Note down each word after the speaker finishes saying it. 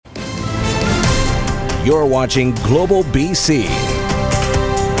You're watching Global BC.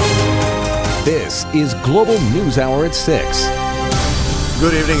 This is Global News Hour at 6.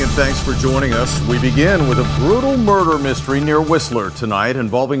 Good evening and thanks for joining us. We begin with a brutal murder mystery near Whistler tonight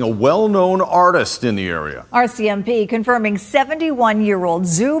involving a well-known artist in the area. RCMP confirming 71-year-old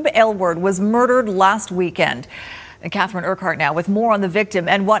Zub Aylward was murdered last weekend. Catherine Urquhart now with more on the victim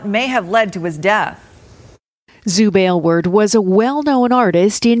and what may have led to his death. Zub Aylward was a well-known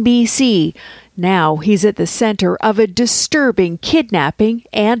artist in BC. Now he's at the center of a disturbing kidnapping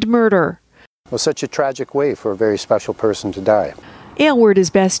and murder. It was such a tragic way for a very special person to die. Aylward is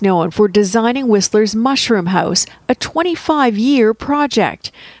best known for designing Whistler's Mushroom House, a 25-year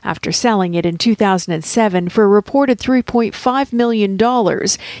project. After selling it in 2007 for a reported $3.5 million,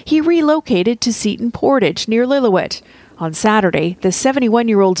 he relocated to Seton Portage near Lillooet. On Saturday, the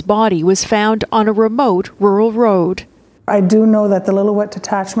 71-year-old's body was found on a remote rural road. I do know that the Lillooet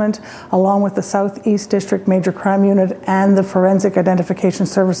Detachment, along with the Southeast District Major Crime Unit and the Forensic Identification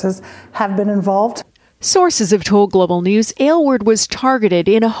Services, have been involved. Sources have told Global News Aylward was targeted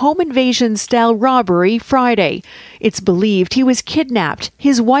in a home invasion-style robbery Friday. It's believed he was kidnapped,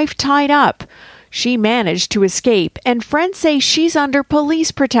 his wife tied up. She managed to escape, and friends say she's under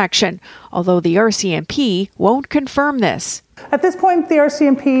police protection, although the RCMP won't confirm this. At this point, the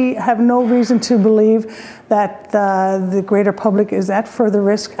RCMP have no reason to believe that the greater public is at further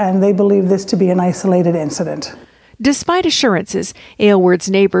risk, and they believe this to be an isolated incident. Despite assurances, Aylward's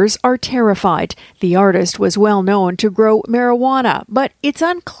neighbors are terrified. The artist was well known to grow marijuana, but it's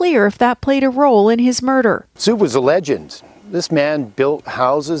unclear if that played a role in his murder. Zub was a legend. This man built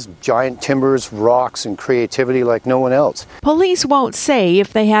houses, giant timbers, rocks, and creativity like no one else. Police won't say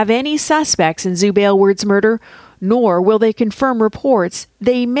if they have any suspects in Zub Aylward's murder, nor will they confirm reports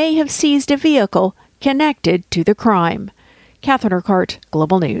they may have seized a vehicle connected to the crime. Catherine Urquhart,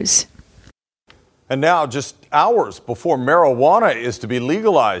 Global News. And now, just hours before marijuana is to be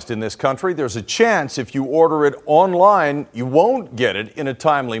legalized in this country, there's a chance if you order it online, you won't get it in a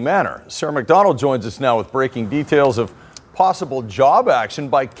timely manner. Sarah McDonald joins us now with breaking details of possible job action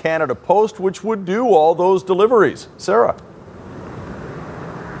by Canada Post, which would do all those deliveries. Sarah.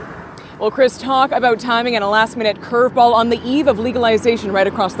 Well, Chris, talk about timing and a last-minute curveball on the eve of legalization right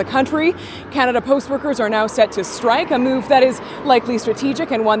across the country. Canada Post workers are now set to strike, a move that is likely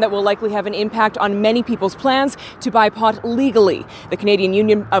strategic and one that will likely have an impact on many people's plans to buy pot legally. The Canadian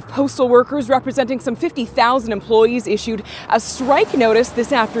Union of Postal Workers, representing some 50,000 employees, issued a strike notice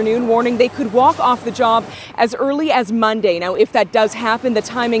this afternoon, warning they could walk off the job as early as Monday. Now, if that does happen, the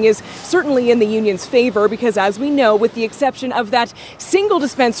timing is certainly in the union's favor because, as we know, with the exception of that single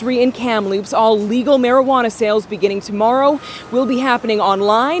dispensary in Kamloops, all legal marijuana sales beginning tomorrow will be happening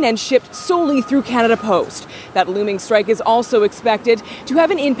online and shipped solely through Canada Post. That looming strike is also expected to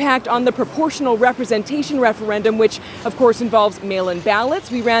have an impact on the proportional representation referendum, which of course involves mail-in ballots.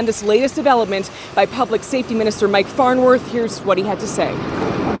 We ran this latest development by Public Safety Minister Mike Farnworth. Here's what he had to say.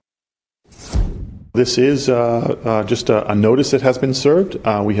 This is just a notice that has been served.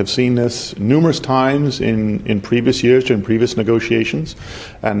 We have seen this numerous times in previous years during previous negotiations,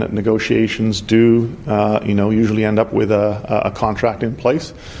 and negotiations do, usually end up with a contract in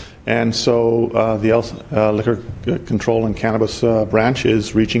place. And so the Liquor Control and Cannabis branch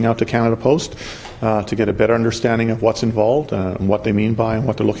is reaching out to Canada Post to get a better understanding of what's involved and what they mean by and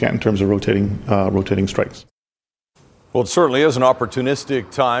what they're looking at in terms of rotating strikes. Well, it certainly is an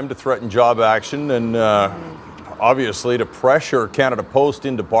opportunistic time to threaten job action and obviously to pressure Canada Post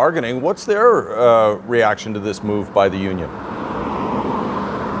into bargaining. What's their reaction to this move by the union?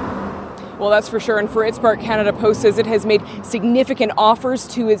 Well, that's for sure. And for its part, Canada Post says it has made significant offers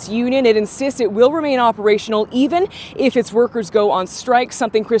to its union. It insists it will remain operational even if its workers go on strike,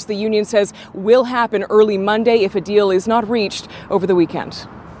 something, Chris, the union says will happen early Monday if a deal is not reached over the weekend.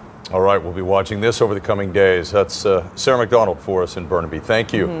 All right, we'll be watching this over the coming days. That's Sarah McDonald for us in Burnaby.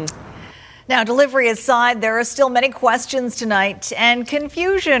 Thank you. Mm-hmm. Now, delivery aside, there are still many questions tonight and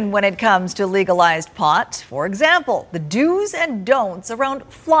confusion when it comes to legalized pot. For example, the do's and don'ts around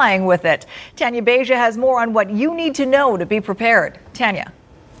flying with it. Tanya Beja has more on what you need to know to be prepared. Tanya.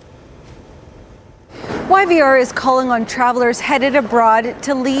 YVR is calling on travelers headed abroad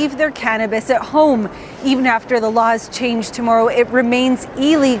to leave their cannabis at home. Even after the laws change tomorrow, it remains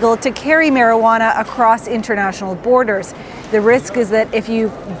illegal to carry marijuana across international borders. The risk is that if you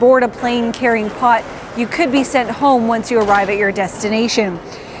board a plane carrying pot, you could be sent home once you arrive at your destination.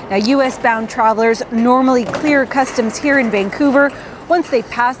 Now, U.S.-bound travelers normally clear customs here in Vancouver. Once they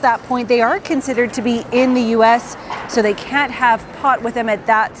pass that point, they are considered to be in the U.S., so they can't have pot with them at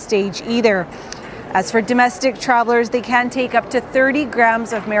that stage either. As for domestic travelers, they can take up to 30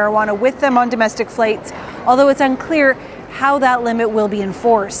 grams of marijuana with them on domestic flights, although it's unclear how that limit will be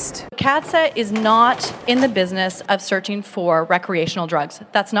enforced. CATSA is not in the business of searching for recreational drugs.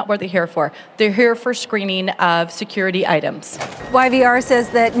 That's not what they're here for. They're here for screening of security items. YVR says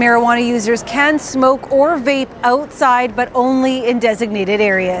that marijuana users can smoke or vape outside, but only in designated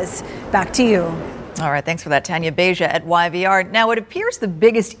areas. Back to you. All right, thanks for that, Tanya Beja at YVR. Now, it appears the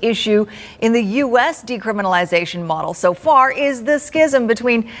biggest issue in the U.S. decriminalization model so far is the schism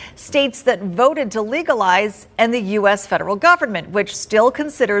between states that voted to legalize and the U.S. federal government, which still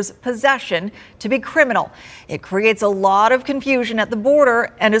considers possession to be criminal. It creates a lot of confusion at the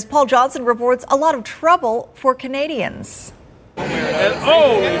border and, as Paul Johnson reports, a lot of trouble for Canadians.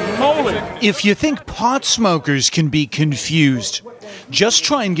 If you think pot smokers can be confused, just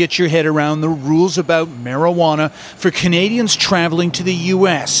try and get your head around the rules about marijuana for Canadians traveling to the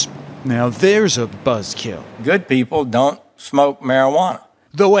U.S. Now there's a buzzkill. Good people don't smoke marijuana.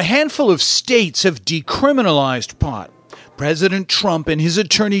 Though a handful of states have decriminalized pot, President Trump and his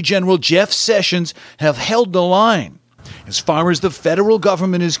Attorney General Jeff Sessions have held the line. As far as the federal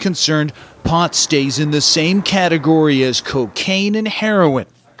government is concerned, pot stays in the same category as cocaine and heroin.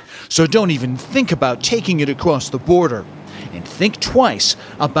 So don't even think about taking it across the border. And think twice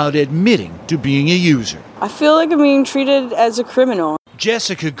about admitting to being a user. I feel like I'm being treated as a criminal.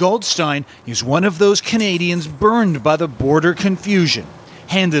 Jessica Goldstein is one of those Canadians burned by the border confusion,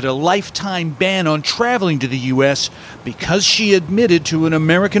 handed a lifetime ban on traveling to the U.S. because she admitted to an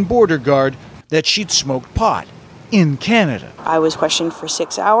American border guard that she'd smoked pot in Canada. I was questioned for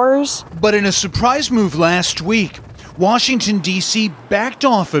 6 hours. But in a surprise move last week, Washington, D.C. backed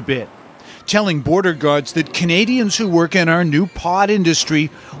off a bit, telling border guards that Canadians who work in our new pot industry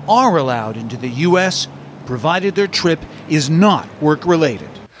are allowed into the U.S., provided their trip is not work-related.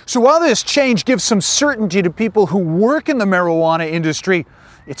 So while this change gives some certainty to people who work in the marijuana industry,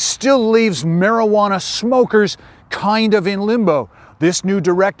 it still leaves marijuana smokers kind of in limbo. This new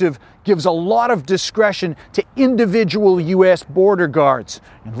directive gives a lot of discretion to individual U.S. border guards.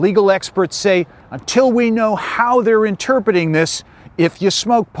 And legal experts say until we know how they're interpreting this, if you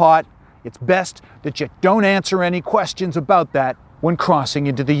smoke pot, it's best that you don't answer any questions about that when crossing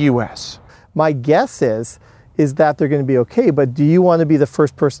into the U.S. My guess is that they're going to be okay, but do you want to be the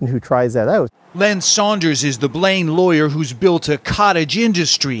first person who tries that out? Len Saunders is the Blaine lawyer who's built a cottage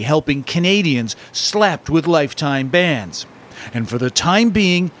industry helping Canadians slapped with lifetime bans. And for the time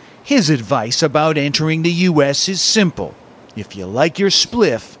being, his advice about entering the U.S. is simple. If you like your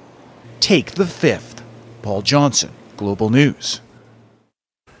spliff, take the fifth. Paul Johnson, Global News.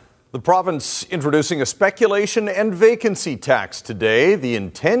 The province introducing a speculation and vacancy tax today. The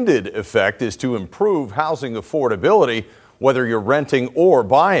intended effect is to improve housing affordability, whether you're renting or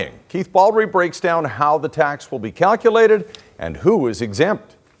buying. Keith Baldry breaks down how the tax will be calculated and who is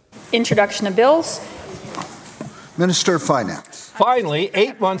exempt. Introduction of bills. Minister of Finance. Finally,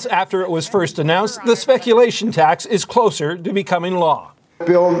 8 months after it was first announced, the speculation tax is closer to becoming law.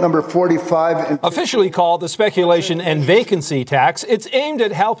 Bill number 45. Officially called the speculation and vacancy tax, it's aimed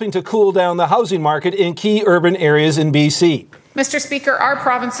at helping to cool down the housing market in key urban areas in BC. Mr. Speaker, our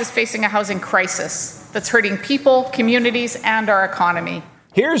province is facing a housing crisis that's hurting people, communities, and our economy.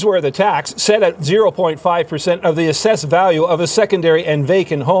 Here's where the tax, set at 0.5% of the assessed value of a secondary and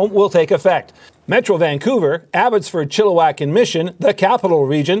vacant home, will take effect. Metro Vancouver, Abbotsford, Chilliwack and Mission, the Capital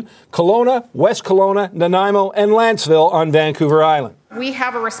Region, Kelowna, West Kelowna, Nanaimo and Lanцeville on Vancouver Island. We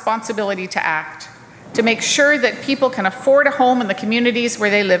have a responsibility to act, to make sure that people can afford a home in the communities where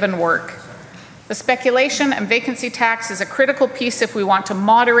they live and work. The speculation and vacancy tax is a critical piece if we want to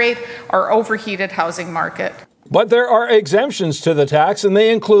moderate our overheated housing market. But there are exemptions to the tax, and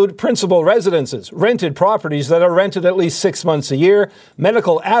they include principal residences, rented properties that are rented at least 6 months a year,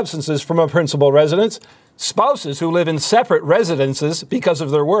 medical absences from a principal residence, spouses who live in separate residences because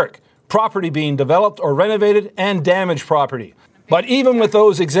of their work, property being developed or renovated, and damaged property. But even with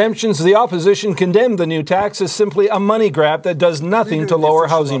those exemptions, the opposition condemned the new tax as simply a money grab that does nothing to lower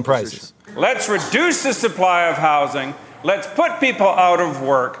housing prices. Let's reduce the supply of housing. Let's put people out of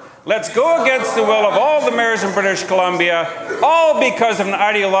work. Let's go against the will of all the mayors in British Columbia, all because of an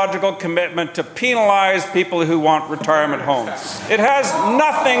ideological commitment to penalize people who want retirement homes. It has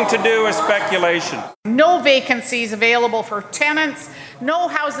nothing to do with speculation. No vacancies available for tenants, no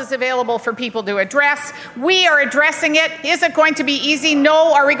houses available for people to address. We are addressing it. Is it going to be easy?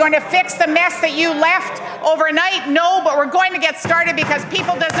 No. Are we going to fix the mess that you left overnight? No, but we're going to get started because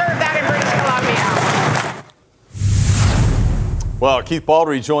people deserve that in British Columbia. Well, Keith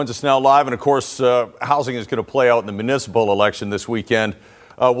Baldry joins us now live, and of course, housing is going to play out in the municipal election this weekend.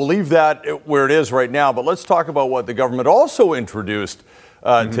 We'll leave that where it is right now, but let's talk about what the government also introduced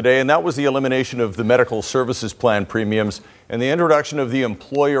today, and that was the elimination of the medical services plan premiums and the introduction of the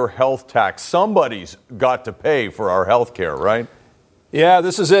employer health tax. Somebody's got to pay for our health care, right? Yeah,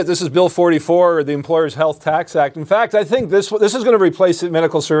 this is it. This is Bill 44, the Employers' Health Tax Act. In fact, I think this is going to replace the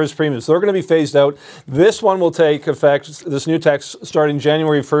medical service premiums. They're going to be phased out. This one will take effect, this new tax, starting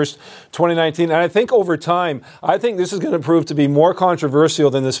January 1st, 2019. And I think over time, I think this is going to prove to be more controversial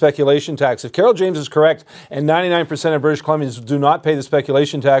than the speculation tax. If Carol James is correct and 99% of British Columbians do not pay the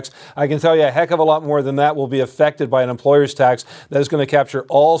speculation tax, I can tell you a heck of a lot more than that will be affected by an employer's tax that is going to capture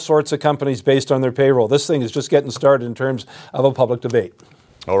all sorts of companies based on their payroll. This thing is just getting started in terms of a public debate.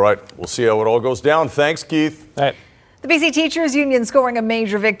 All right. We'll see how it all goes down. Thanks, Keith. All right. The BC Teachers Union scoring a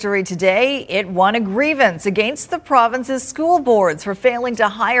major victory today. It won a grievance against the province's school boards for failing to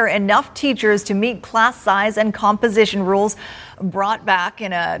hire enough teachers to meet class size and composition rules brought back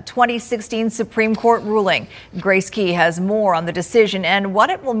in a 2016 Supreme Court ruling. Grace Key has more on the decision and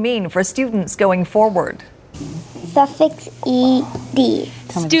what it will mean for students going forward. Suffix ED.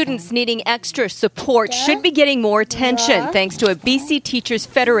 Students needing extra support should be getting more attention thanks to a BC Teachers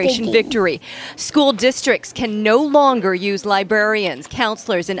Federation victory. School districts can no longer use librarians,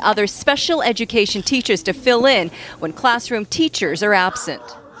 counselors, and other special education teachers to fill in when classroom teachers are absent.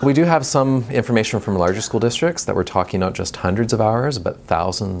 We do have some information from larger school districts that we're talking not just hundreds of hours, but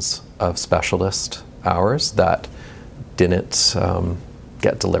thousands of specialist hours that didn't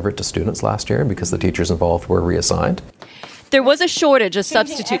get delivered to students last year because the teachers involved were reassigned. There was a shortage of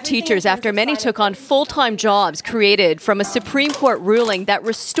substitute teachers after many took on full-time jobs created from a Supreme Court ruling that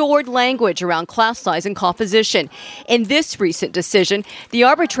restored language around class size and composition. In this recent decision, the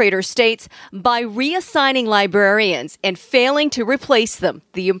arbitrator states, by reassigning librarians and failing to replace them,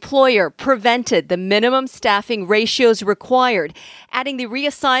 the employer prevented the minimum staffing ratios required, adding the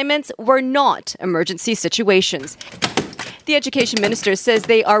reassignments were not emergency situations. The education minister says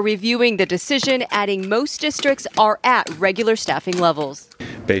they are reviewing the decision, adding most districts are at regular staffing levels.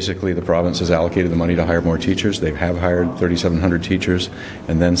 Basically, the province has allocated the money to hire more teachers. They have hired 3,700 teachers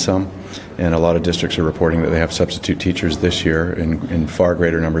and then some. And a lot of districts are reporting that they have substitute teachers this year in far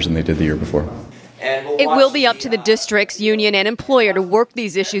greater numbers than they did the year before. It will be up to the districts, union and employer to work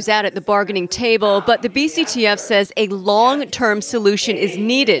these issues out at the bargaining table, but the BCTF says a long-term solution is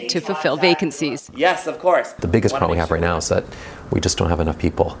needed to fulfill vacancies. Yes, of course. The biggest problem we have right now is that we just don't have enough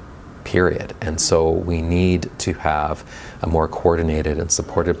people, period. And so we need to have a more coordinated and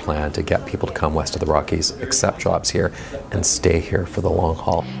supported plan to get people to come west of the Rockies, accept jobs here, and stay here for the long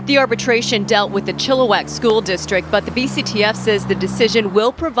haul. The arbitration dealt with the Chilliwack School District, but the BCTF says the decision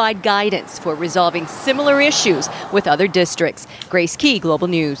will provide guidance for resolving similar issues with other districts. Grace Key, Global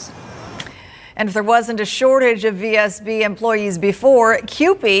News. And if there wasn't a shortage of VSB employees before,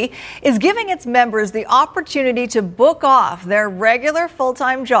 CUPE is giving its members the opportunity to book off their regular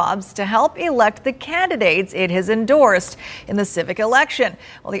full-time jobs to help elect the candidates it has endorsed in the civic election.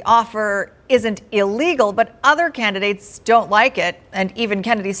 Well, the offer isn't illegal, but other candidates don't like it. And even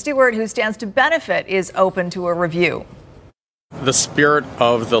Kennedy Stewart, who stands to benefit, is open to a review. The spirit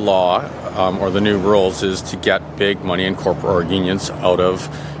of the law or the new rules is to get big money and corporate or unions out of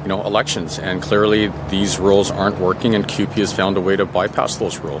elections, and clearly these rules aren't working, and CUPE has found a way to bypass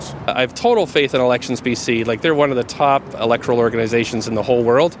those rules. I have total faith in Elections BC. They're one of the top electoral organizations in the whole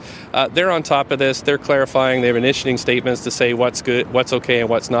world. They're on top of this. They're clarifying. They're initiating statements to say what's good, what's okay, and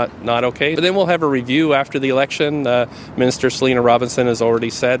what's not okay. But then we'll have a review after the election. Minister Selina Robinson has already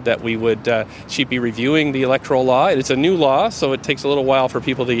said that she'd be reviewing the electoral law. It's a new law, so it takes a little while for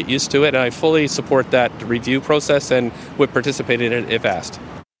people to get used to it, and I fully support that review process and would participate in it if asked.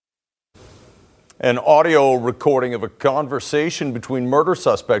 An audio recording of a conversation between murder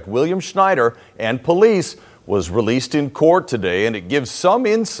suspect William Schneider and police was released in court today, and it gives some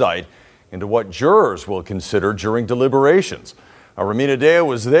insight into what jurors will consider during deliberations. Ramina Dea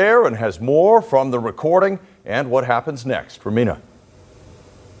was there and has more from the recording and what happens next. Ramina.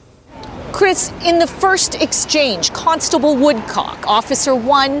 Chris, in the first exchange, Constable Woodcock, Officer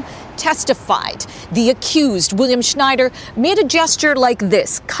 1, testified. The accused, William Schneider, made a gesture like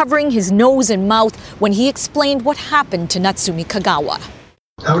this, covering his nose and mouth when he explained what happened to Natsumi Kagawa.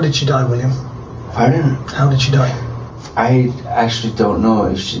 How did she die, William? Pardon? How did she die? I actually don't know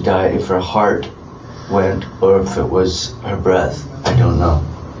if she died, if her heart went, or if it was her breath. I don't know.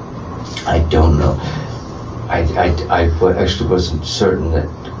 I actually wasn't certain that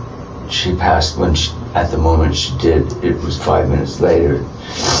she passed at the moment she did. It was 5 minutes later.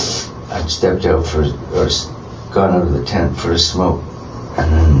 I'd stepped out gone out of the tent for a smoke, and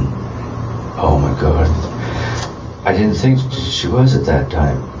then, oh my God, I didn't think she was at that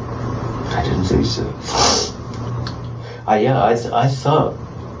time. I didn't think so. I thought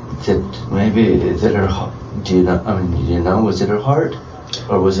that maybe that her heart. Do you know? Was it her heart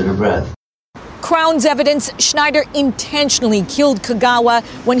or was it her breath? Crown's evidence, Schneider intentionally killed Kagawa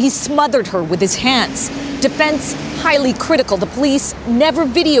when he smothered her with his hands. Defense highly critical. The police never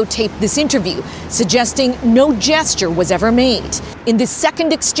videotaped this interview, suggesting no gesture was ever made. In this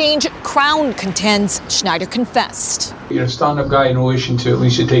second exchange, Crown contends Schneider confessed. You're a stand-up guy in relation to at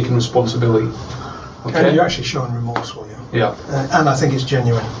least you're taking responsibility. Okay. And you're actually showing remorse, will you? Yeah. And I think it's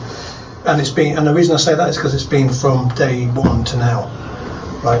genuine. And the reason I say that is because it's been from day one to now,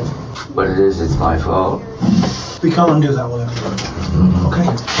 right? But it's my fault. We can't undo that, whatever. Okay?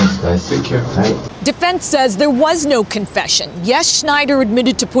 Take care. Right. Defense says there was no confession. Yes, Schneider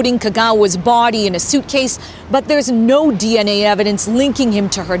admitted to putting Kagawa's body in a suitcase, but there's no DNA evidence linking him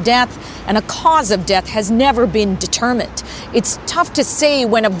to her death, and a cause of death has never been determined. It's tough to say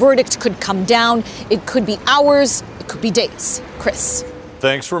when a verdict could come down. It could be hours, it could be days. Chris.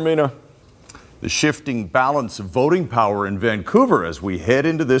 Thanks, Romina. The shifting balance of voting power in Vancouver as we head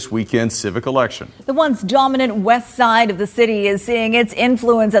into this weekend's civic election. The once dominant west side of the city is seeing its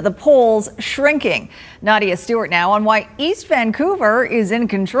influence at the polls shrinking. Nadia Stewart now on why East Vancouver is in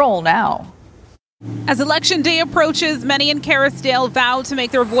control now. As Election Day approaches, many in Kerrisdale vow to make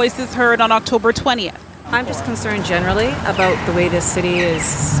their voices heard on October 20th. I'm just concerned generally about the way this city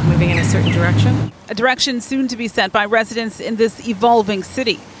is moving in a certain direction. A direction soon to be set by residents in this evolving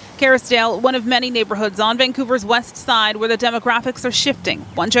city. Kerrisdale, one of many neighborhoods on Vancouver's west side where the demographics are shifting.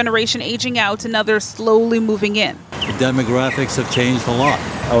 One generation aging out, another slowly moving in. The demographics have changed a lot.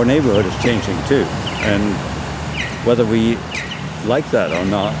 Our neighborhood is changing too. And whether we like that or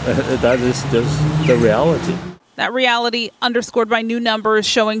not, that is just the reality. That reality underscored by new numbers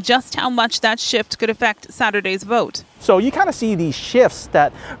showing just how much that shift could affect Saturday's vote. So you kind of see these shifts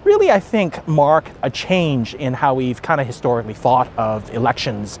that really, I think, mark a change in how we've kind of historically thought of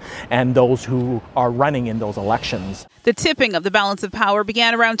elections and those who are running in those elections. The tipping of the balance of power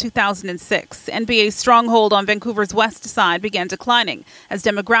began around 2006. NPA's stronghold on Vancouver's west side began declining as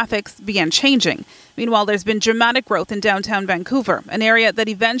demographics began changing. Meanwhile, there's been dramatic growth in downtown Vancouver, an area that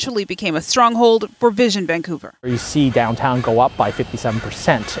eventually became a stronghold for Vision Vancouver. You see downtown go up by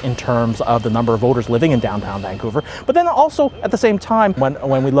 57% in terms of the number of voters living in downtown Vancouver. But then also, at the same time,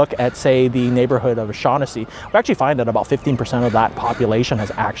 when we look at, say, the neighborhood of Shaughnessy, we actually find that about 15% of that population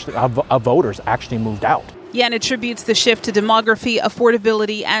of voters actually moved out. Yan attributes the shift to demography,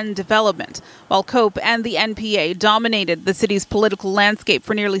 affordability, and development. While COPE and the NPA dominated the city's political landscape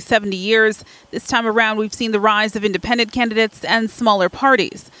for nearly 70 years, this time around we've seen the rise of independent candidates and smaller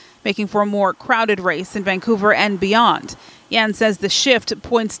parties, making for a more crowded race in Vancouver and beyond. Yan says the shift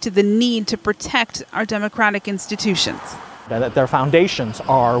points to the need to protect our democratic institutions. That their foundations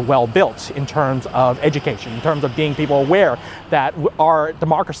are well built in terms of education, in terms of being people aware that our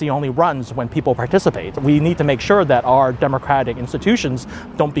democracy only runs when people participate. We need to make sure that our democratic institutions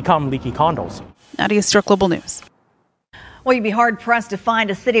don't become leaky condos. Nadia Stewart, Global News. Well, you'd be hard-pressed to find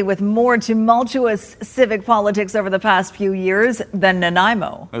a city with more tumultuous civic politics over the past few years than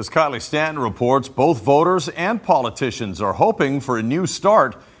Nanaimo. As Kylie Stanton reports, both voters and politicians are hoping for a new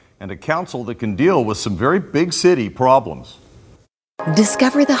start and a council that can deal with some very big city problems.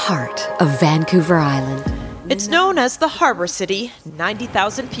 Discover the heart of Vancouver Island. It's known as the Harbor City.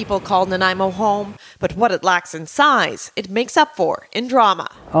 90,000 people call Nanaimo home, but what it lacks in size, it makes up for in drama.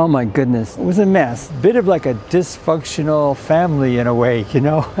 Oh my goodness, it was a mess. Bit of like a dysfunctional family in a way, you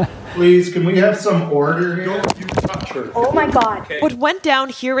know? Please, can we have some order here? Don't you touch her. Oh my God. What went down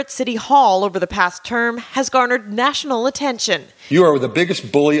here at City Hall over the past term has garnered national attention. You are the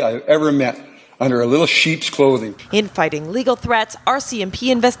biggest bully I've ever met. Under a little sheep's clothing. Infighting, legal threats,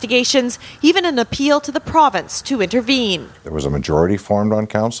 RCMP investigations, even an appeal to the province to intervene. There was a majority formed on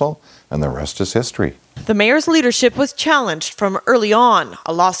council, and the rest is history. The mayor's leadership was challenged from early on.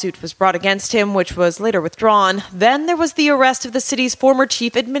 A lawsuit was brought against him, which was later withdrawn. Then there was the arrest of the city's former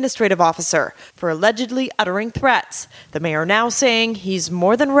chief administrative officer for allegedly uttering threats. The mayor now saying he's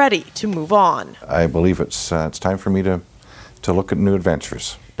more than ready to move on. I believe it's time for me to look at new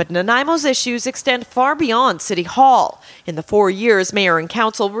adventures. But Nanaimo's issues extend far beyond City Hall. In the 4 years mayor and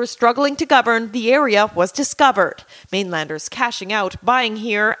council were struggling to govern, the area was discovered. Mainlanders cashing out, buying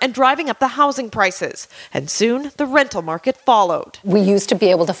here, and driving up the housing prices. And soon, the rental market followed. We used to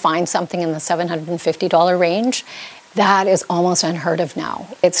be able to find something in the $750 range. That is almost unheard of now.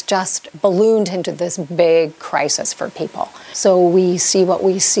 It's just ballooned into this big crisis for people. So we see what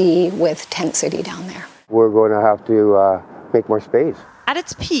we see with Tent City down there. We're going to have to make more space. At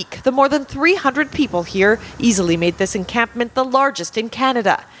its peak, the more than 300 people here easily made this encampment the largest in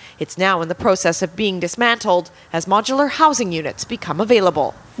Canada. It's now in the process of being dismantled as modular housing units become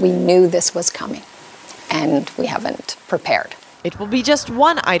available. We knew this was coming, and we haven't prepared. It will be just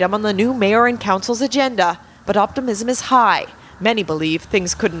one item on the new mayor and council's agenda, but optimism is high. Many believe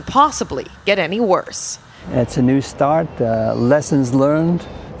things couldn't possibly get any worse. It's a new start, lessons learned.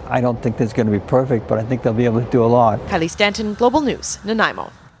 I don't think it's going to be perfect, but I think they'll be able to do a lot. Kylie Stanton, Global News, Nanaimo.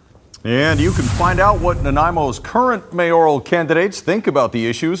 And you can find out what Nanaimo's current mayoral candidates think about the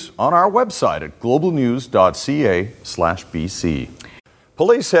issues on our website at globalnews.ca/BC.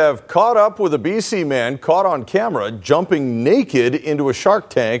 Police have caught up with a BC man caught on camera jumping naked into a shark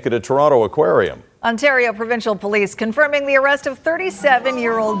tank at a Toronto aquarium. Ontario Provincial Police confirming the arrest of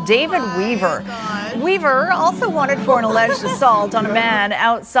 37-year-old David Weaver. Weaver also wanted for an alleged assault on a man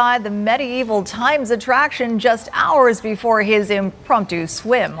outside the Medieval Times attraction just hours before his impromptu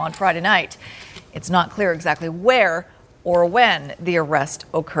swim on Friday night. It's not clear exactly where or when the arrest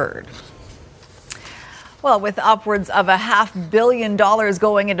occurred. Well, with upwards of $500 million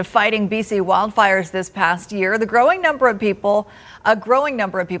going into fighting BC wildfires this past year, a growing number of people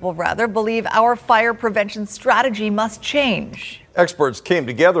believe our fire prevention strategy must change. Experts came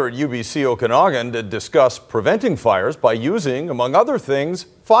together at UBC Okanagan to discuss preventing fires by using, among other things,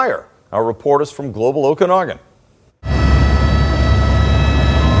 fire. Our report is from Global Okanagan.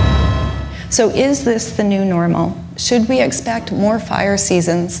 So is this the new normal? Should we expect more fire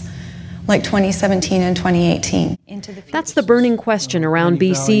seasons like 2017 and 2018? That's the burning question around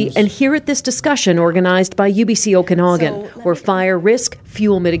BC, and here at this discussion organized by UBC Okanagan, where fire risk,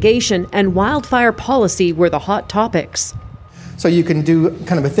 fuel mitigation, and wildfire policy were the hot topics. So you can do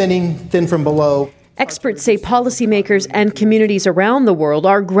kind of a thin from below. Experts say policymakers and communities around the world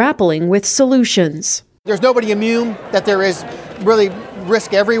are grappling with solutions. There's nobody immune, that there is really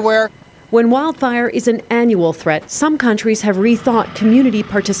risk everywhere. When wildfire is an annual threat, some countries have rethought community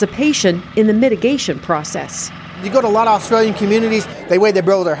participation in the mitigation process. You go to a lot of Australian communities, the way they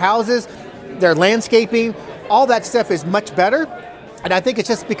build their houses, their landscaping, all that stuff is much better. And I think it's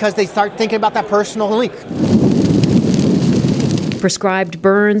just because they start thinking about that personal link. Prescribed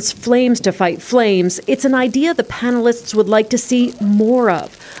burns, flames to fight flames. It's an idea the panelists would like to see more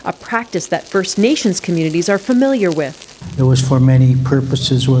of, a practice that First Nations communities are familiar with. It was for many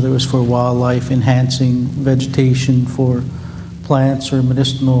purposes, whether it was for wildlife, enhancing vegetation for plants or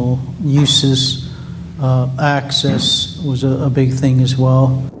medicinal uses. Access was a big thing as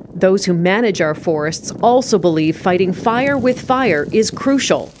well. Those who manage our forests also believe fighting fire with fire is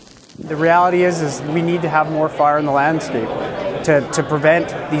crucial. The reality is we need to have more fire in the landscape to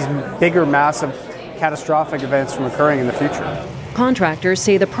prevent these bigger, massive, catastrophic events from occurring in the future. Contractors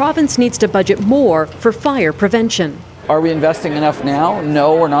say the province needs to budget more for fire prevention. Are we investing enough now?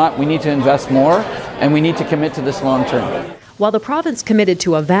 No, we're not. We need to invest more, and we need to commit to this long term. While the province committed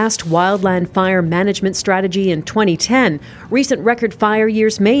to a vast wildland fire management strategy in 2010, recent record fire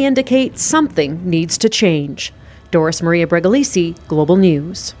years may indicate something needs to change. Doris Maria Bregalici, Global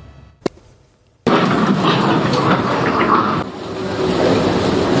News.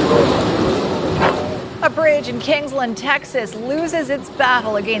 A bridge in Kingsland, Texas loses its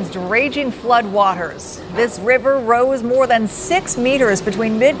battle against raging flood waters. This river rose more than 6 meters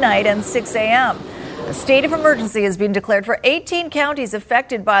between midnight and 6 a.m. A state of emergency has been declared for 18 counties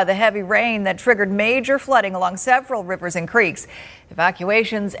affected by the heavy rain that triggered major flooding along several rivers and creeks.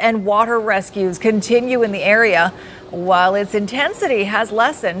 Evacuations and water rescues continue in the area. While its intensity has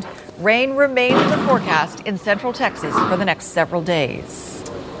lessened, rain remains in the forecast in central Texas for the next several days.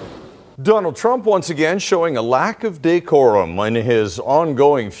 Donald Trump once again showing a lack of decorum in his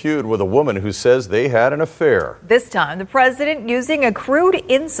ongoing feud with a woman who says they had an affair. This time, the president using a crude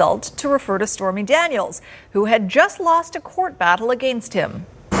insult to refer to Stormy Daniels, who had just lost a court battle against him.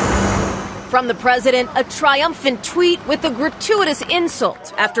 From the president, a triumphant tweet with a gratuitous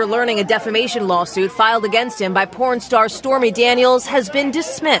insult after learning a defamation lawsuit filed against him by porn star Stormy Daniels has been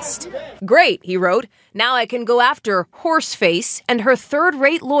dismissed. Great, he wrote. Now I can go after Horseface and her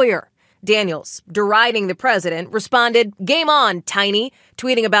third-rate lawyer. Daniels, deriding the president, responded, "Game on, Tiny,"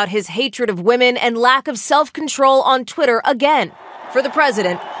 tweeting about his hatred of women and lack of self-control on Twitter again. For the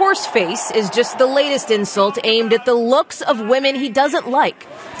president, Horseface is just the latest insult aimed at the looks of women he doesn't like.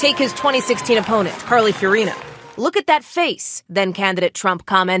 Take his 2016 opponent, Carly Fiorina. "Look at that face," then candidate Trump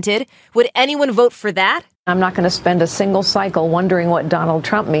commented. "Would anyone vote for that?" I'm not going to spend a single cycle wondering what Donald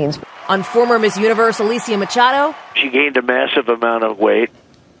Trump means. On former Miss Universe Alicia Machado, she gained a massive amount of weight.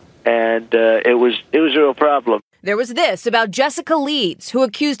 And it was a real problem. There was this about Jessica Leeds, who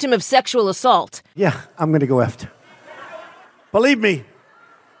accused him of sexual assault. Yeah, I'm going to go after. Believe me,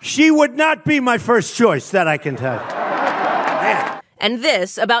 She would not be my first choice, that I can tell you. And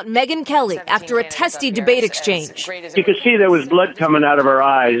this about Megyn Kelly after a testy debate exchange. You could see there was blood coming out of her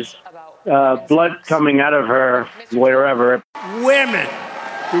eyes, blood coming out of her wherever. Women.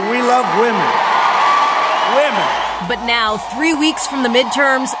 Do we love women? Women. But now, 3 weeks from the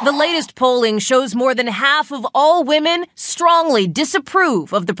midterms, the latest polling shows more than half of all women strongly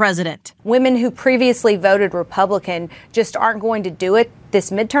disapprove of the president. Women who previously voted Republican just aren't going to do it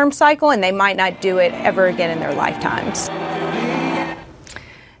this midterm cycle, and they might not do it ever again in their lifetimes.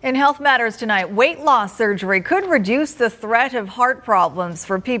 In Health Matters tonight, weight loss surgery could reduce the threat of heart problems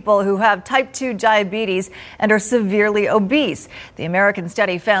for people who have type 2 diabetes and are severely obese. The American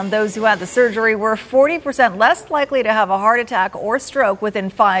study found those who had the surgery were 40% less likely to have a heart attack or stroke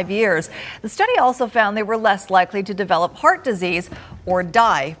within 5 years. The study also found they were less likely to develop heart disease or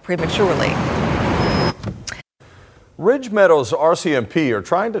die prematurely. Ridge Meadows RCMP are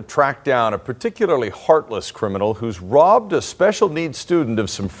trying to track down a particularly heartless criminal who's robbed a special needs student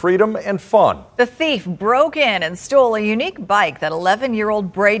of some freedom and fun. The thief broke in and stole a unique bike that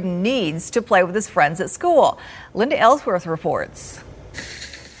 11-year-old Braden needs to play with his friends at school. Linda Ellsworth reports.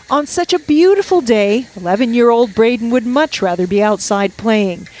 On such a beautiful day, 11-year-old Braden would much rather be outside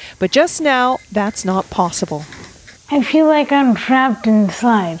playing. But just now, that's not possible. I feel like I'm trapped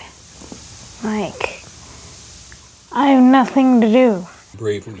inside. I have nothing to do.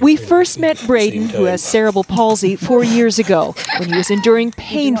 We first met Braden, who has cerebral palsy, 4 years ago, when he was enduring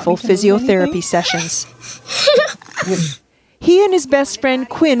painful physiotherapy sessions. He and his best friend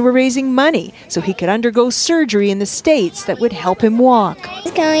Quinn were raising money so he could undergo surgery in the States that would help him walk.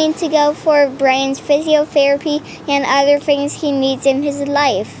 He's going to go for Braden's physiotherapy and other things he needs in his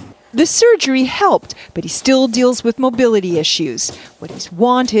life. The surgery helped, but he still deals with mobility issues. What he's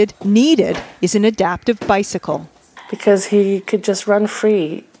needed, is an adaptive bicycle. Because he could just run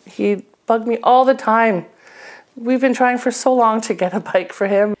free. He bugged me all the time. We've been trying for so long to get a bike for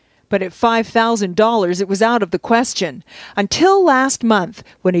him. But at $5,000, it was out of the question. Until last month,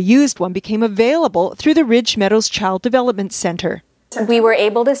 when a used one became available through the Ridge Meadows Child Development Center. We were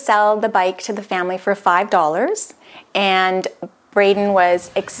able to sell the bike to the family for $5, and Braden was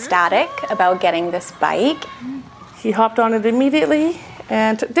ecstatic about getting this bike. He hopped on it immediately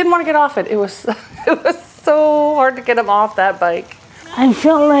and didn't want to get off it. It was so hard to get him off that bike. I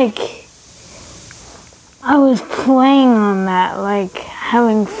felt like I was playing on that,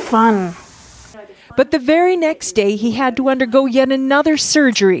 having fun. But the very next day, he had to undergo yet another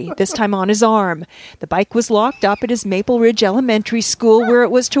surgery, this time on his arm. The bike was locked up at his Maple Ridge Elementary School, where it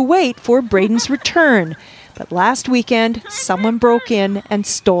was to wait for Braden's return. But last weekend, someone broke in and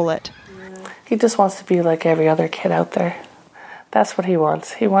stole it. He just wants to be like every other kid out there. That's what he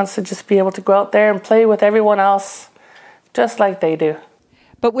wants. He wants to just be able to go out there and play with everyone else, just like they do.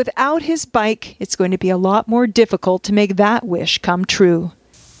 But without his bike, it's going to be a lot more difficult to make that wish come true.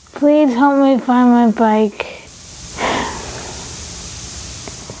 Please help me find my bike.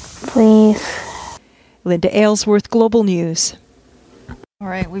 Please. Linda Aylesworth, Global News. All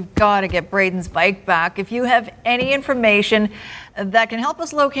right, we've got to get Braden's bike back. If you have any information that can help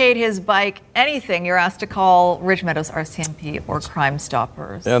us locate his bike, anything, you're asked to call Ridge Meadows RCMP or Crime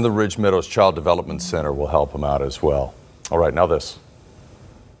Stoppers. And the Ridge Meadows Child Development Center will help him out as well. All right, now this.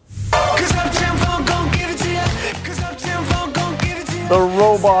 The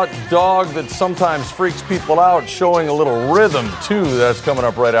robot dog that sometimes freaks people out, showing a little rhythm, too. That's coming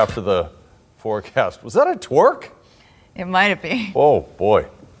up right after the forecast. Was that a twerk? It might be. Oh, boy.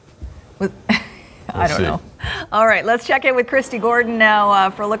 I don't know. All right, let's check in with Christy Gordon now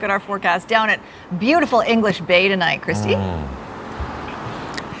for a look at our forecast down at beautiful English Bay tonight. Christy?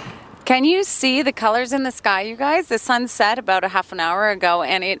 Can you see the colors in the sky, you guys? The sun set about a half an hour ago,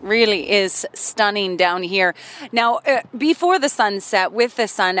 and it really is stunning down here. Now, before the sunset, with the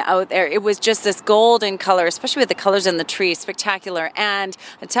sun out there, it was just this golden color, especially with the colors in the trees, spectacular. And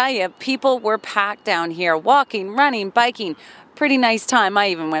I tell you, people were packed down here, walking, running, biking. Pretty nice time. I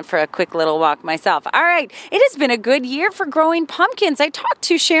even went for a quick little walk myself. All right. It has been a good year for growing pumpkins. I talked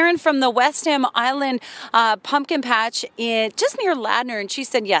to Sharon from the West Ham Island pumpkin patch just near Ladner, and she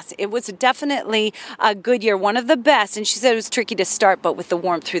said, yes, it was definitely a good year, one of the best. And she said it was tricky to start, but with the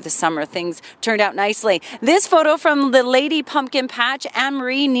warmth through the summer, things turned out nicely. This photo from the Lady Pumpkin Patch,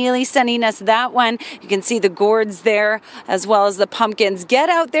 Anne-Marie Neely sending us that one. You can see the gourds there as well as the pumpkins. Get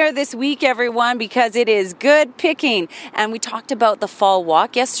out there this week, everyone, because it is good picking. And we talked talked about the fall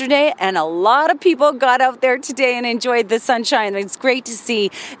walk yesterday, and a lot of people got out there today and enjoyed the sunshine. It's great to see.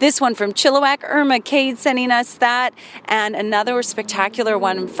 This one from Chilliwack, Irma Cade sending us that, and another spectacular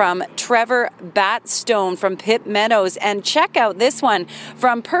one from Trevor Batstone from Pitt Meadows. And check out this one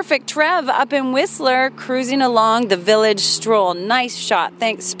from Perfect Trev up in Whistler, cruising along the village stroll. Nice shot.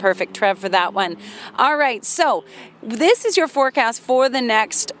 Thanks, Perfect Trev, for that one. All right, so this is your forecast for the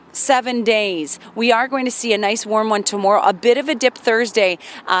next 7 days. We are going to see a nice warm one tomorrow, a bit of a dip Thursday.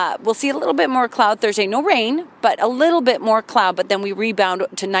 We'll see a little bit more cloud Thursday. No rain, but a little bit more cloud, but then we rebound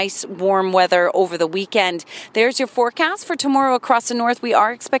to nice warm weather over the weekend. There's your forecast for tomorrow across the north. We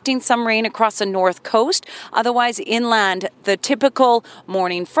are expecting some rain across the north coast. Otherwise, inland, the typical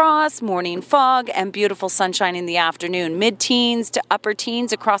morning frost, morning fog, and beautiful sunshine in the afternoon. Mid-teens to upper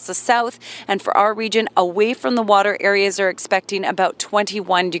teens across the south. And for our region, away from the water, areas are expecting about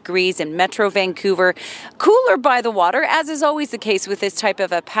 21 degrees in Metro Vancouver. Cooler by the water, as is always the case with this type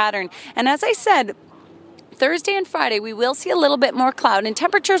of a pattern. And as I said, Thursday and Friday, we will see a little bit more cloud and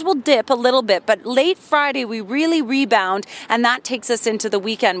temperatures will dip a little bit, but late Friday, we really rebound, and that takes us into the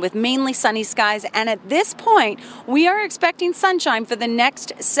weekend with mainly sunny skies. And at this point, we are expecting sunshine for the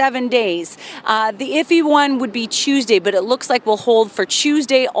next 7 days. The iffy one would be Tuesday, but it looks like we'll hold for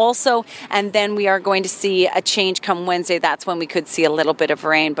Tuesday also, and then we are going to see a change come Wednesday. That's when we could see a little bit of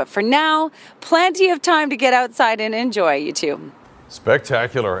rain. But for now, plenty of time to get outside and enjoy, you two.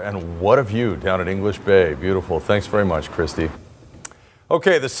 Spectacular, and what a view down at English Bay. Beautiful. Thanks very much, Christy.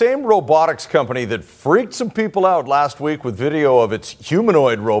 Okay, the same robotics company that freaked some people out last week with video of its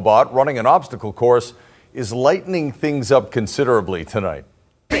humanoid robot running an obstacle course is lightening things up considerably tonight.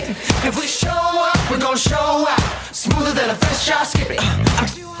 If we show up, we're gonna show out. Smoother than a fresh shot skipping.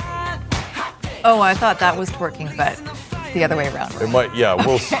 Oh, I thought that was twerking, but it's the other way around. Right? It might, yeah,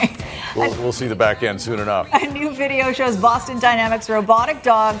 we'll see the back end soon enough. A new video shows Boston Dynamics robotic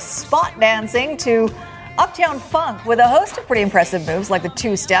dogs spot dancing to Uptown Funk with a host of pretty impressive moves like the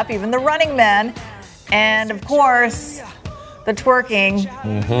two-step, even the Running Man, and of course, the twerking.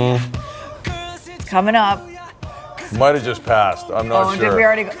 It's coming up. Might have just passed. I'm not sure. Did we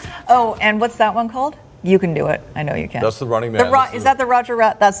already go? Oh, and what's that one called? You Can Do It. I know you can. That's the Running Man. Is that the Roger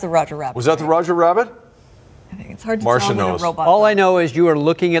Rabbit? That's the Roger Rabbit. Was that the Roger Rabbit? I think it's hard to Marcia tell knows. with a robot. All I know is you are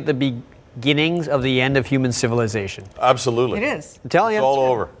looking at the beginnings of the end of human civilization. Absolutely. It is. I'm telling you. It's all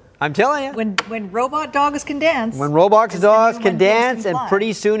over. I'm telling you. When robot dogs can dance. When robot dogs can dance, and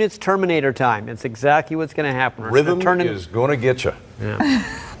pretty soon it's Terminator time. It's exactly what's going to happen. Rhythm is going to get you. Yeah.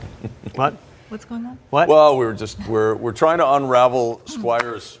 What? What's going on? What? Well, we're trying to unravel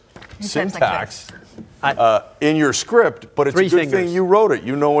Squire's syntax in your script, but it's a good thing you wrote it.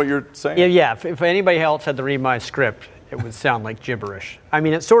 You know what you're saying. Yeah. If anybody else had to read my script, it would sound like gibberish. I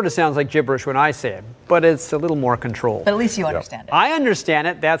mean, it sort of sounds like gibberish when I say it, but it's a little more controlled. But at least you understand it. I understand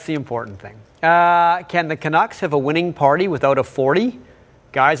it. That's the important thing. Can the Canucks have a winning party without a 40?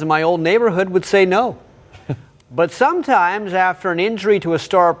 Guys in my old neighborhood would say no. But sometimes, after an injury to a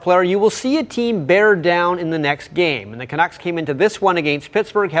star player, you will see a team bear down in the next game. And the Canucks came into this one against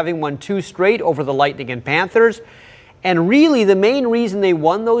Pittsburgh, having won 2 straight over the Lightning and Panthers. And really, the main reason they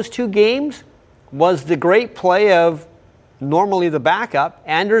won those 2 games was the great play of normally the backup,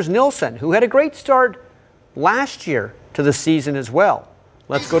 Anders Nilsson, who had a great start last year to the season as well.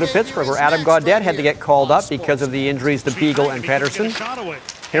 Let's go to Pittsburgh, where Adam Gaudette had to get called up because of the injuries to Beagle and Pettersson.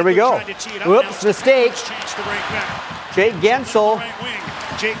 Here we go. Whoops, mistake. Jake Gensel.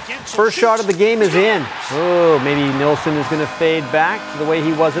 First shot of the game is in. Oh, maybe Nilsson is going to fade back to the way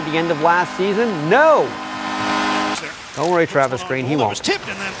he was at the end of last season. No. Don't worry, Travis Green, he won't.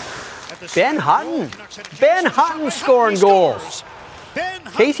 Ben Hutton. Ben Hutton scoring goals.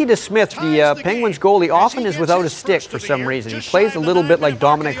 Casey DeSmith, the Penguins goalie, often is without a stick for some reason. He plays a little bit like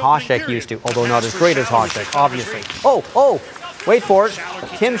Dominic Hasek used to, although not as great as Hasek, obviously. Oh, wait for it.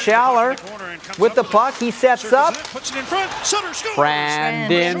 Tim Schaller with the puck. He sets up.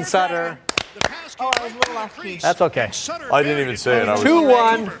 Brandon Sutter. Oh, I was a little off key. That's okay. I didn't even say it.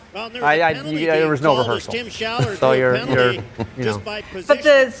 2-1. There was no rehearsal. So you're. But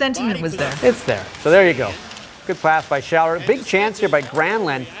the sentiment was there. It's there. So there you go. Good pass by Schaller. Big chance here by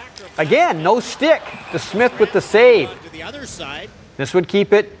Granlund. Again, no stick. DeSmith with the save. This would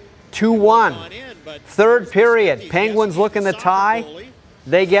keep it 2-1. Third period. Penguins looking to tie.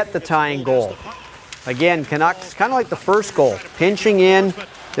 They get the tying goal. Again, Canucks, kind of like the first goal. Pinching in.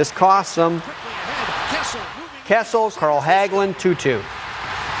 This costs them. Kessel, Carl Hagelin, 2-2.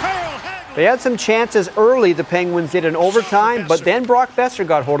 They had some chances early, the Penguins did in overtime, but then Brock Besser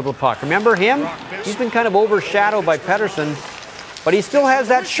got hold of the puck. Remember him? He's been kind of overshadowed by Pettersson, but he still has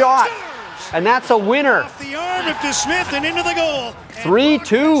that shot. And that's a winner. Off the arm of DeSmith and into the goal.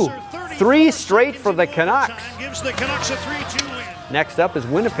 3-2. 3 straight for the Canucks. Gives the Canucks a 3-2 win. Next up is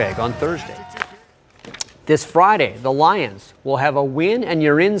Winnipeg on Thursday. This Friday, the Lions will have a win and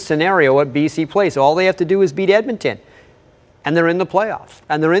you're in scenario at BC Place. All they have to do is beat Edmonton. And they're in the playoffs.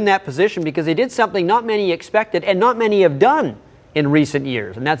 And they're in that position because they did something not many expected and not many have done in recent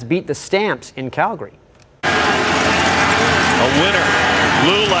years. And that's beat the Stamps in Calgary. A winner.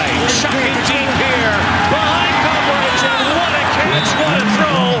 Lule chucking deep here. Behind coverage. And what a catch. What a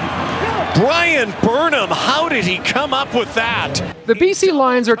throw. Brian Burnham, how did he come up with that? The BC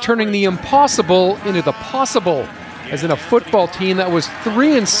Lions are turning the impossible into the possible, as in a football team that was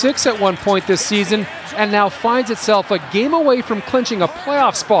 3-6 at one point this season and now finds itself a game away from clinching a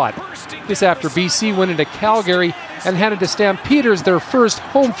playoff spot. This after BC went into Calgary and handed to Stampeders their first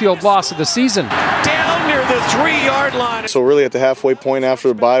home field loss of the season. Down near the 3-yard line. So really at the halfway point after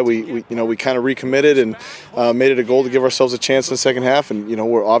the bye, we kind of recommitted and made it a goal to give ourselves a chance in the second half. And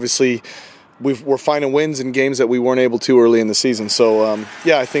we're obviously we're finding wins in games that we weren't able to early in the season. So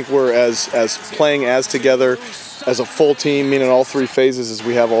I think we're as playing as together as a full team, meaning all 3 phases, as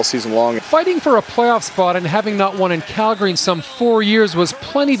we have all season long. Fighting for a playoff spot and having not won in Calgary in some 4 years was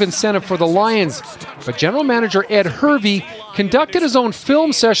plenty of incentive for the Lions. But general manager Ed Hervey conducted his own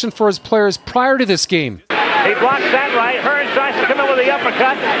film session for his players prior to this game. He blocks that right. Hearns tries to come in with the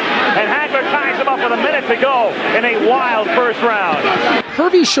uppercut, and Hagler ties him up with a minute to go in a wild first round.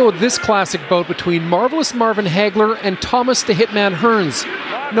 Hervey showed this classic bout between Marvelous Marvin Hagler and Thomas the Hitman Hearns.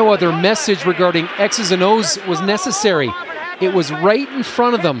 No other message regarding X's and O's was necessary. It was right in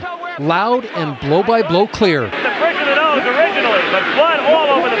front of them, loud and blow-by-blow clear. The bridge of the nose originally, but blood all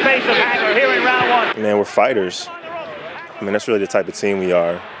over the face of Hagler here in round 1. Man, we're fighters. I mean, that's really the type of team we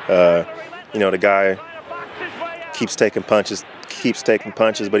are. The guy keeps taking punches,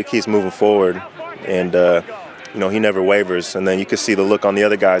 but he keeps moving forward. And, he never wavers. And then you can see the look on the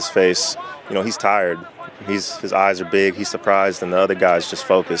other guy's face. He's tired. His eyes are big. He's surprised, and the other guy's just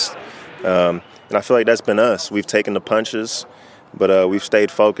focused. And I feel like that's been us. We've taken the punches, but we've stayed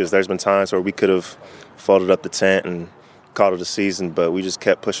focused. There's been times where we could have folded up the tent and called it a season, but we just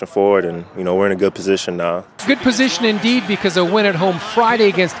kept pushing forward, and we're in a good position now. Good position indeed, because a win at home Friday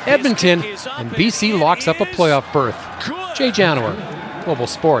against Edmonton, and BC locks up a playoff berth. Jay Janower, Global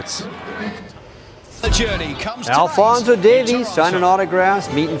Sports. Alfonso Davies signing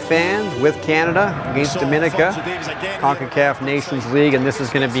autographs, meeting fans with Canada against Dominica, CONCACAF Nations League, and this is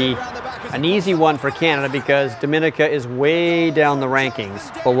going to be an easy one for Canada because Dominica is way down the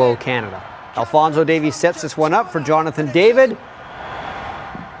rankings below Canada. Alfonso Davies sets this one up for Jonathan David.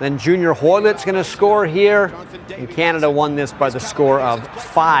 Then Junior Hoylett's going to score here, and Canada won this by the score of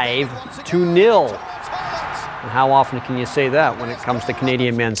 5-0. And how often can you say that when it comes to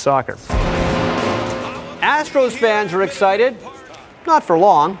Canadian men's soccer? Astros fans are excited. Not for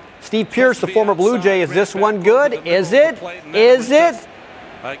long. Steve Pearce, the former Blue Jay, is this one good? Is it? Is it?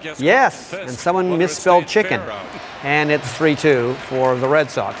 Yes. And someone misspelled chicken. And it's 3-2 for the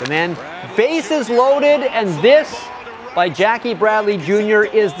Red Sox. And then bases loaded, and this by Jackie Bradley Jr.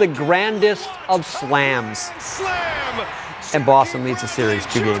 is the grandest of slams. And Boston leads the series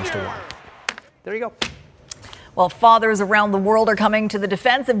 2-1. There you go. Well, fathers around the world are coming to the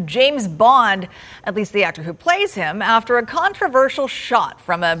defense of James Bond, at least the actor who plays him, after a controversial shot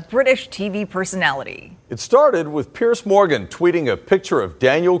from a British TV personality. It started with Piers Morgan tweeting a picture of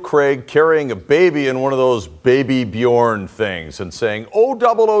Daniel Craig carrying a baby in one of those Baby Bjorn things and saying, "Oh,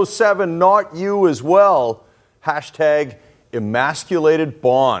 007, not you as well." Hashtag emasculated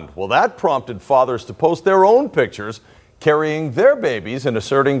Bond. Well, that prompted fathers to post their own pictures carrying their babies and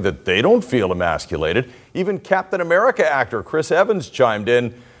asserting that they don't feel emasculated. Even Captain America actor Chris Evans chimed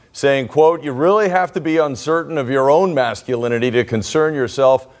in saying, quote, "You really have to be uncertain of your own masculinity to concern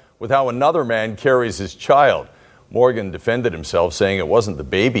yourself with how another man carries his child." Morgan defended himself, saying it wasn't the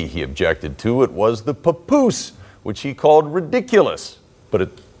baby he objected to, it was the papoose, which he called ridiculous. But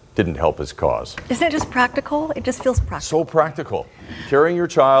it didn't help his cause. Isn't it just practical? It just feels practical. So practical. Carrying your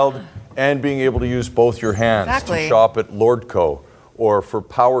child and being able to use both your hands to shop at Lordco or for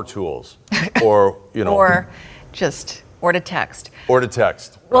power tools or, or to text. Or to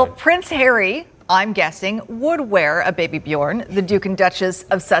text. Well, Prince Harry, I'm guessing, would wear a Baby Bjorn. The Duke and Duchess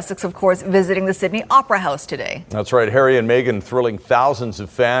of Sussex, of course, visiting the Sydney Opera House today. That's right. Harry and Meghan thrilling thousands of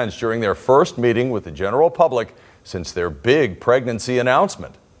fans during their first meeting with the general public since their big pregnancy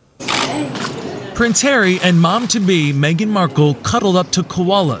announcement. Prince Harry and mom-to-be Meghan Markle cuddled up to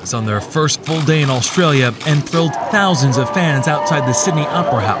koalas on their first full day in Australia and thrilled thousands of fans outside the Sydney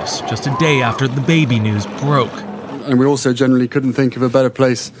Opera House just a day after the baby news broke. and we also generally couldn't think of a better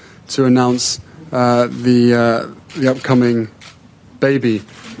place to announce the upcoming baby,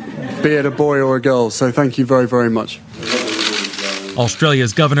 be it a boy or a girl. So thank you very, very much.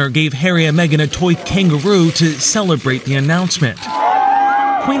 Australia's governor gave Harry and Meghan a toy kangaroo to celebrate the announcement.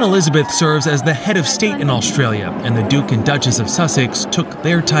 Queen Elizabeth serves as the head of state in Australia, and the Duke and Duchess of Sussex took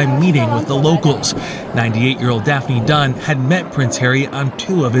their time meeting with the locals. 98-year-old Daphne Dunn had met Prince Harry on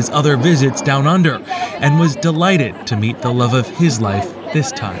 2 of his other visits down under and was delighted to meet the love of his life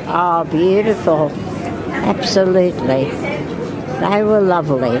this time. Oh, beautiful. Absolutely. They were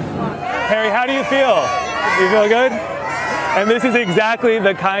lovely. Harry, how do you feel? You feel good? And this is exactly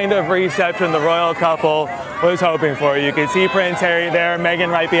the kind of reception the royal couple was hoping for. You can see Prince Harry there, Meghan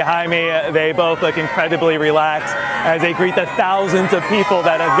right behind me. They both look incredibly relaxed as they greet the thousands of people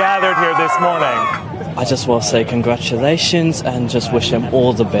that have gathered here this morning. I just want to say congratulations and just wish them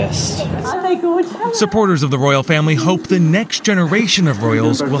all the best. Supporters of the royal family hope the next generation of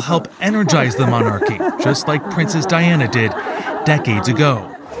royals will help energize the monarchy, just like Princess Diana did decades ago.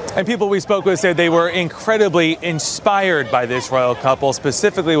 And people we spoke with said they were incredibly inspired by this royal couple,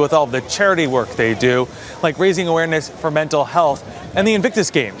 specifically with all the charity work they do, like raising awareness for mental health and the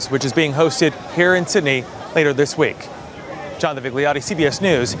Invictus Games, which is being hosted here in Sydney later this week. Jonathan Vigliotti, CBS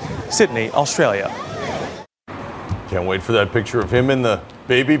News, Sydney, Australia. Can't wait for that picture of him and the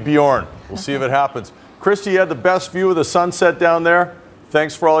baby Bjorn. We'll see if it happens. Christy, you had the best view of the sunset down there.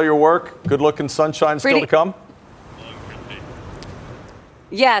 Thanks for all your work. Good looking sunshine still to come.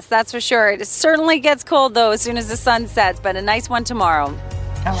 Yes, that's for sure. It certainly gets cold, though, as soon as the sun sets, but a nice one tomorrow.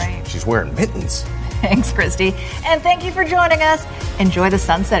 All right. She's wearing mittens. Thanks, Christy. And thank you for joining us. Enjoy the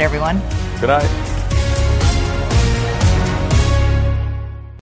sunset, everyone. Good night.